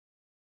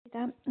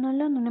Në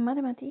lëndën e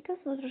matematikës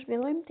do të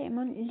zhvillojmë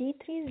temën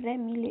litri dhe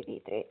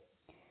mililitri.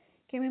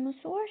 Kemi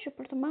mësuar që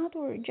për të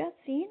matur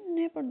gjatësinë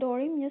ne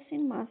përdorim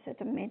njësinë mase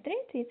të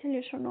metrit, i cili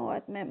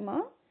shënohet me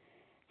m,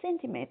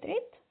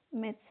 centimetrit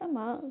me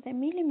cm dhe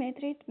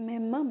milimetrit me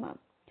mm.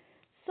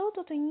 Sot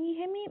do të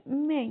njihemi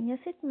me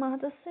njësitë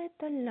matëse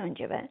të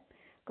lëngjeve.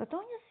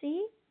 Këto njësi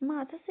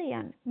matëse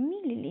janë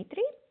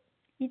mililitri,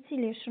 i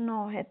cili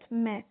shënohet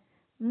me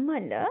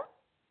ml,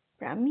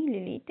 pra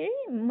mililitri,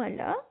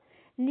 ml,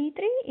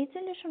 litri i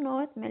cili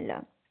shënohet me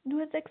L.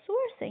 Duhet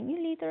theksuar se 1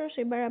 litër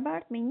është i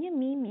barabartë me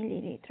 1000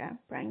 mililitra,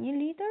 pra 1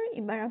 litër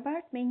i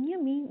barabartë me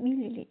 1000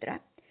 mililitra.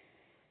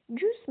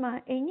 Gjysma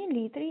e 1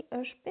 litri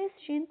është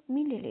 500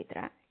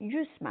 mililitra.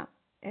 Gjysma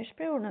e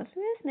shprehur në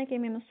thyes ne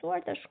kemi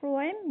mësuar të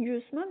shkruajmë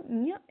gjysmën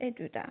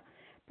 1/2.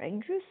 Pra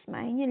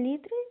gjysma e 1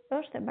 litri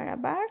është e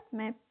barabartë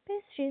me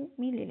 500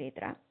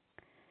 mililitra.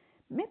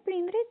 Me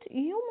prindrit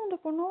ju mund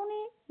të punoni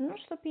në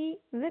shtëpi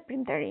dhe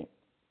prindëri.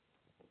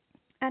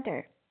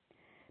 Atëherë,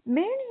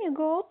 merrni një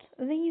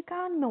gotë dhe një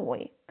kan me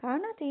ujë.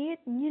 Kana të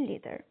jetë 1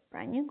 litër,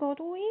 pra një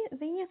gotë ujë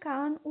dhe një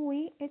kan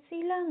ujë e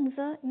cila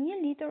nxë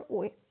 1 litër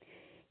ujë.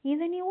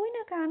 Hidheni ujin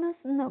e kanës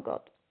në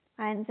gotë.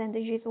 A e nxen të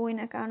gjithë ujin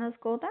e kanës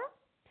gota?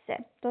 Pse?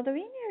 Do të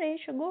vini re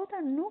që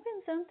gota nuk e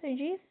nxën të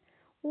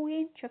gjithë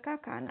ujin që ka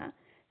kana,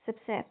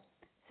 sepse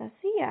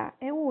sasia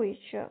e ujit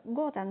që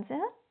gota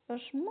nxeh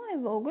është më e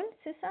vogël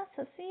se sa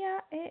sasia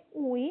e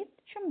ujit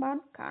që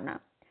mban kana.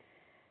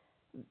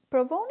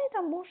 Provoni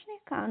ta mbushni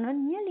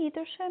kanën 1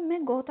 litërshe me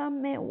gota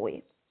me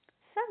ujë.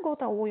 Sa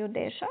gota uju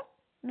desha?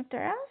 Në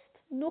këtë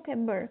rast, duke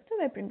bërë këtë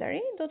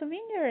veprimtari, do të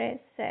vini re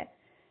se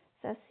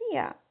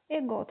sasia e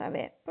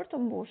gotave për të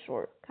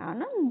mbushur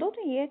kanën do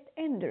të jetë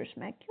e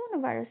ndryshme. Kjo në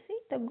varësi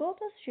të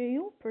gotës që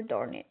ju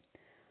përdorni.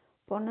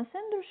 Po nëse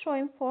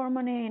ndryshojmë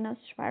formën e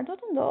enës, çfarë do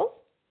të ndodhë?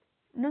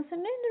 Nëse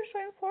ne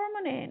ndryshojmë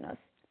formën e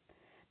enës,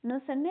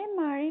 nëse ne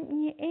marrim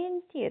një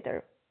enë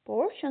tjetër,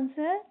 por që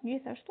nxeh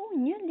gjithashtu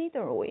 1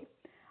 litër ujë,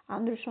 a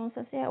ndryshon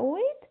sasia e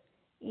ujit?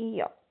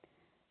 Jo.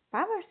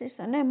 Pavarësisht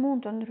se ne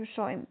mund të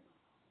ndryshojmë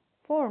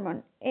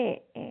formën e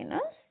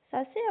enës,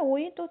 sasia e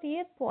ujit do të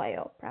jetë po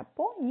ajo, pra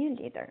po 1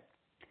 litër.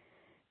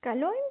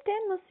 Kalojmë te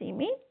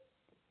mësimi,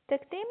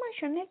 tek tema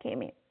që ne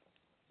kemi.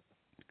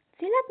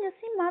 Cilat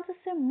njësi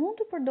matëse mund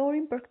të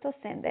përdorim për këto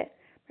sende?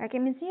 Pra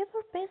kemi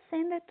zgjedhur 5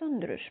 sende të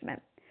ndryshme.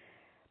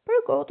 Për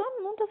gotën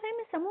mund të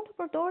themi se mund të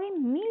përdorim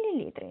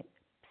mililitrin.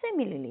 Pse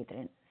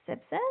mililitrin?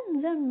 Sepse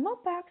nxen më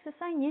pak se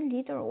sa 1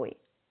 litër ujë.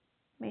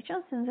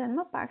 Meqenëse se nxen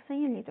më pak se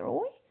 1 litër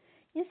ujë,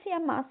 njësia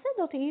mase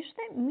do të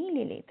ishte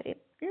mililitri.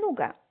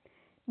 Luga,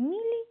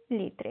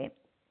 mililitri.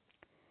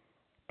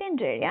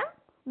 Tenxherja,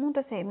 mund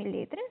të themi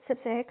litrin,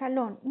 sepse e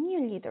kalon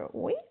 1 litër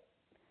ujë.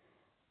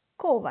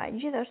 Kova,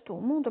 gjithashtu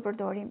mund të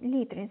përdorim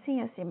litrin si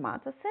njësi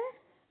matëse,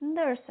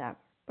 ndërsa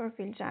për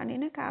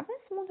filxhanin e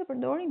kaves mund të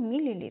përdorim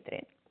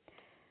mililitrin.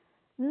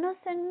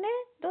 Nëse ne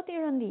do t'i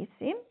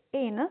rëndisim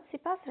enët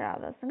sipas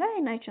radhës, nga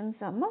ena që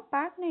nxë më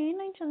pak në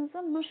enën që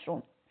nxë më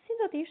shumë, si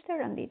do t'ishte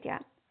rënditja?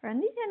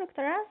 Rënditja në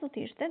këtë rast do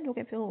t'ishte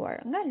duke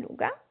filluar nga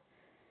luga,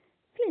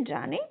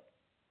 filxhani,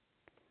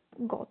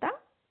 gota,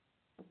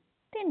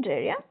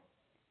 tenxherja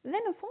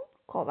dhe në fund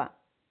kova.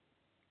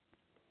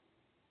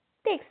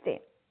 Teksti.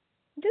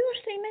 2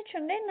 ushtrime që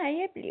ne na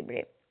jep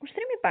libri.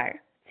 Ushtrimi i parë,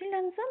 cila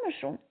nxë më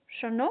shumë,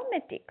 shëno me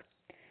tik.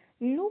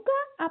 Luga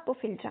apo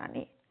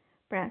filxhani?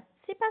 Pra,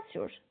 sipas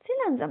jush,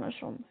 cila nxë më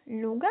shumë,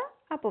 luga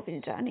apo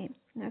filxhani?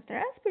 Në këtë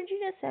rast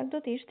përgjigjja saktë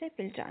do të ishte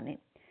filxhani.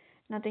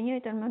 Në të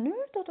njëjtën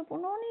mënyrë do të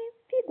punoni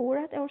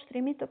figurat e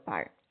ushtrimit të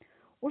parë.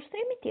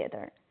 Ushtrimi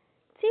tjetër,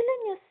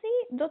 cilën njësi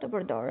do të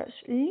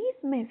përdorësh?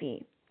 Lidh me vi.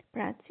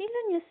 Pra,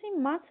 cilën njësi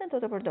matëse do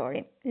të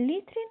përdorim?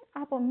 Litrin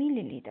apo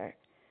mililitër?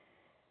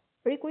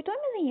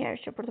 Rikujtojmë edhe një herë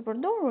që për të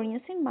përdorur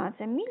njësinë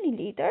matëse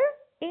mililitër,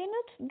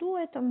 enët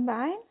duhet të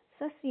mbajnë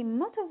sasi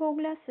më të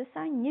vogla se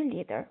sa 1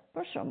 litër.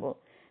 Për shembull,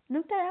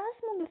 në këtë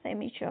rast mund të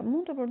themi që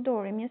mund të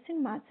përdorim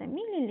njësinë matëse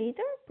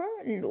mililitër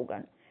për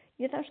lugën.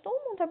 Gjithashtu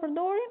mund të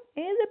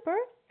përdorim edhe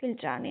për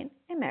filxhanin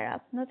e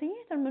merat. Në të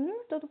njëjtën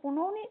mënyrë do të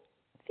punoni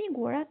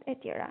figurat e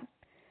tjera.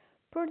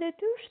 Për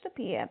detyrë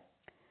shtëpie,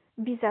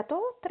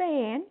 vizato 3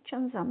 enë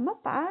që nxën më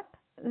pak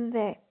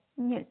se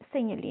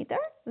 1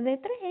 litër dhe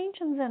 3 enë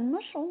që nxën më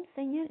shumë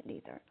se 1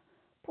 litër.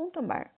 Punë të mbarë.